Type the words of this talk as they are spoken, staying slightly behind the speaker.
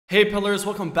Hey pillars,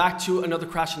 welcome back to another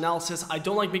crash analysis. I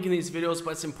don't like making these videos,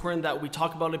 but it's important that we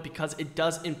talk about it because it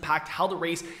does impact how the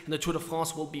race and the Tour de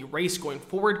France will be raced going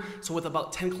forward. So with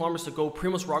about 10 kilometers to go,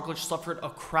 PRIMOZ ROGLIC suffered a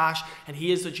crash and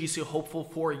he is the GC hopeful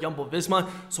for Jumbo-Visma.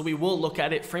 So we will look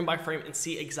at it frame by frame and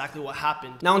see exactly what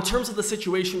happened. Now in terms of the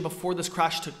situation before this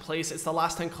crash took place, it's the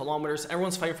last 10 kilometers.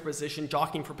 Everyone's fighting for position,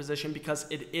 jockeying for position because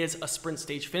it is a sprint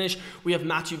stage finish. We have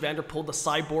Mathieu van der Poel, the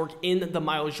cyborg, in the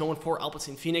Maillot Jaune for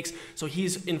Alpecin Phoenix. So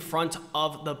he's in front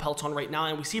of the peloton right now,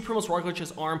 and we see PRIMOZ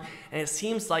ROGLIC's arm, and it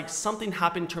seems like something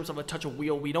happened in terms of a touch of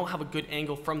wheel. We don't have a good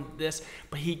angle from this,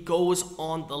 but he goes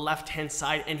on the left-hand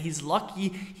side, and he's lucky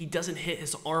he doesn't hit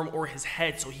his arm or his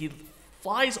head, so he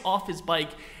flies off his bike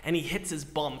and he hits his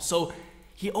bum. So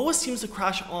he always seems to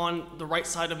crash on the right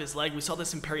side of his leg. We saw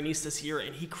this in Paris this year,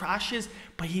 and he crashes,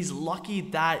 but he's lucky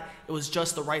that it was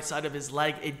just the right side of his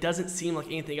leg. It doesn't seem like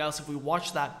anything else. If we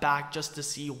watch that back just to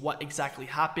see what exactly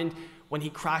happened, when he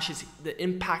crashes, the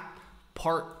impact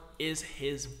part is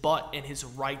his butt and his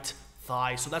right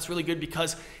thigh. So that's really good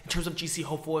because in terms of GC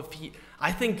hopeful,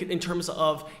 I think in terms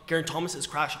of Geraint Thomas's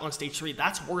crash on stage 3,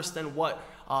 that's worse than what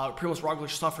PRIMOZ ROGLIC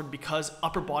suffered, because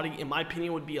upper body, in my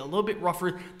opinion, would be a little bit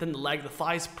rougher than the leg. The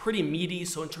thigh is pretty meaty,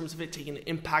 so in terms of it taking an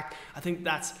impact, I think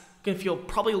that's gonna feel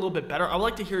probably a little bit better. I would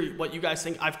like to hear what you guys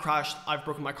think. I've crashed, I've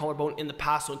broken my collarbone in the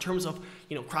past, so in terms of,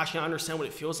 crashing, I understand what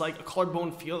it feels like. A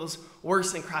collarbone feels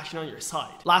worse than crashing on your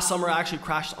side. Last summer, I actually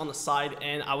crashed on the side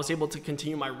and I was able to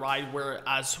continue my ride,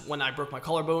 whereas when I broke my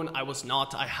collarbone, I was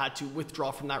not. I had to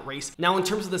withdraw from that race. Now, in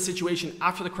terms of the situation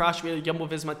after the crash, we had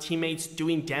Jumbo-Visma teammates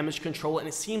doing damage control, and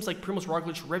it seems like PRIMOZ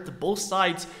ROGLIC ripped both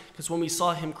sides, because when we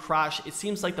saw him crash, it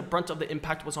seems like the brunt of the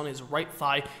impact was on his right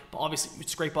thigh, but obviously you'd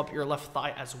scrape up your left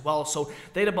thigh as well. So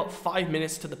they had about 5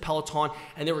 minutes to the peloton,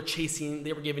 and they were chasing,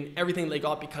 they were giving everything they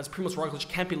got, because PRIMOZ ROGLIC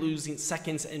can't be losing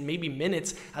seconds and maybe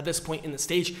minutes at this point in the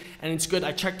stage. And it's good.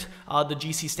 I checked the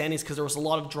GC standings because there was a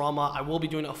lot of drama. I will be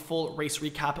doing a full race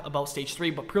recap about stage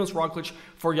 3, but PRIMOZ ROGLIC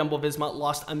for Jumbo-Visma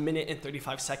lost 1 minute and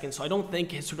 35 seconds. So I don't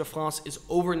think his Tour de France is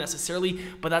over necessarily,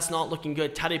 but that's not looking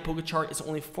good. Tadej Pogačar is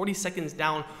only 40 seconds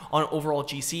down on overall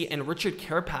GC, and Richard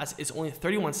Carapaz is only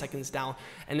 31 seconds down.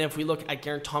 And then if we look at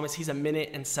Geraint Thomas, he's 1 minute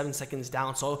and 7 seconds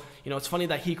down. So, it's funny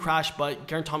that he crashed, but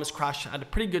Geraint Thomas crashed at a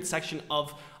pretty good section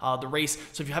of the race.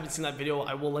 So if you haven't seen that video,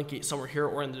 I will link it somewhere here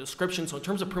or in the description. So in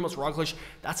terms of PRIMOZ ROGLIC,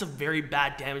 that's a very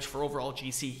bad damage for overall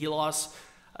GC. He lost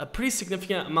a pretty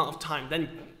significant amount of time. Then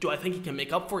do I think he can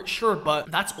make up for it? Sure,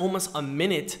 but that's almost 1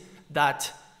 minute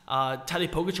that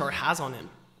Tadej Pogačar has on him,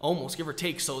 almost, give or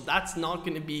take. So that's not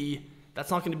going to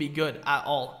be good at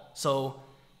all. So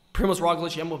PRIMOZ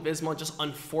ROGLIC, Jumbo-Visma, just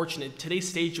unfortunate. Today's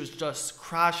stage was just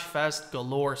crash fest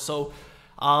galore. So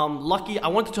lucky. I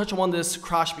want to touch on this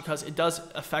crash because it does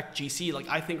affect GC. Like,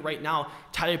 I think right now,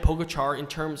 Tadej Pogačar, in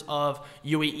terms of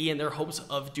UAE and their hopes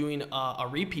of doing a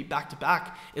repeat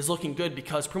back-to-back, is looking good,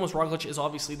 because PRIMOZ ROGLIC is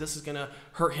obviously, this is going to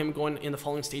hurt him going in the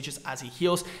following stages as he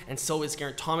heals, and so is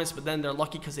Geraint Thomas. But then they're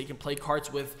lucky because they can play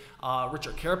cards with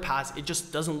Richard Carapaz. It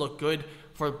just doesn't look good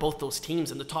for both those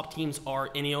teams, and the top teams are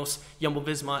Ineos,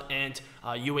 Jumbo-Visma, and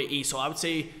UAE. So I would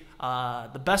say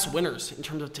the best winners in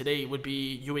terms of today would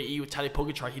be UAE with Tadej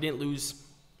Pogačar. He didn't lose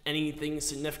anything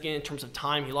significant in terms of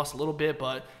time. He lost a little bit,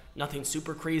 but nothing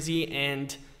super crazy,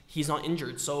 and he's not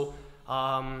injured. So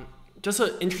just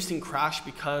an interesting crash,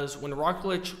 because when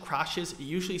Roglic crashes, it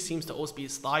usually seems to always be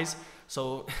his thighs.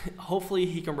 So hopefully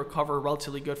he can recover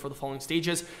relatively good for the following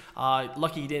stages.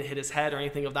 Lucky he didn't hit his head or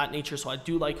anything of that nature. So I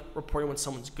do like reporting when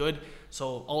someone's good.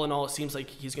 So all in all, it seems like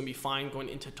he's going to be fine going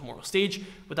into tomorrow's stage.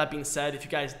 With that being said, if you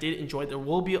guys did enjoy, there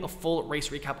will be a full race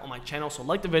recap on my channel. So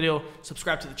like the video,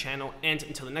 subscribe to the channel, and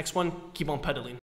until the next one, keep on pedaling.